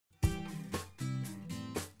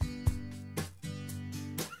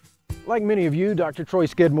Like many of you, Dr. Troy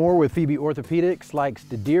Skidmore with Phoebe Orthopedics likes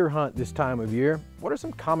to deer hunt this time of year. What are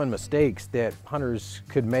some common mistakes that hunters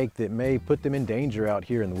could make that may put them in danger out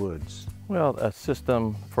here in the woods? Well, a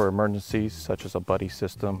system for emergencies such as a buddy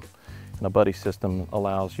system. And a buddy system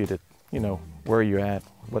allows you to, where you're at,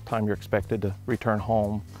 what time you're expected to return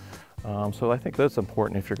home. So I think that's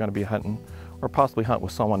important if you're going to be hunting or possibly hunt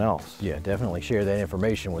with someone else. Yeah, definitely share that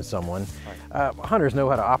information with someone. Hunters know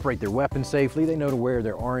how to operate their weapon safely. They know to wear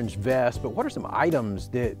their orange vest, but what are some items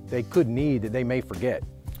that they could need that they may forget?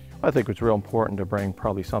 I think it's real important to bring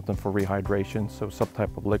probably something for rehydration, so some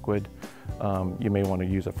type of liquid. You may want to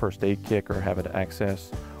use a first aid kit or have it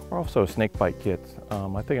access, or also a snake bite kit.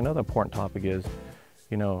 I think another important topic is,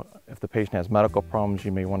 if the patient has medical problems,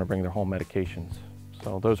 you may want to bring their home medications.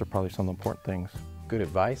 So those are probably some important things. Good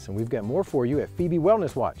advice, and we've got more for you at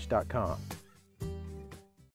PhoebeWellnessWatch.com.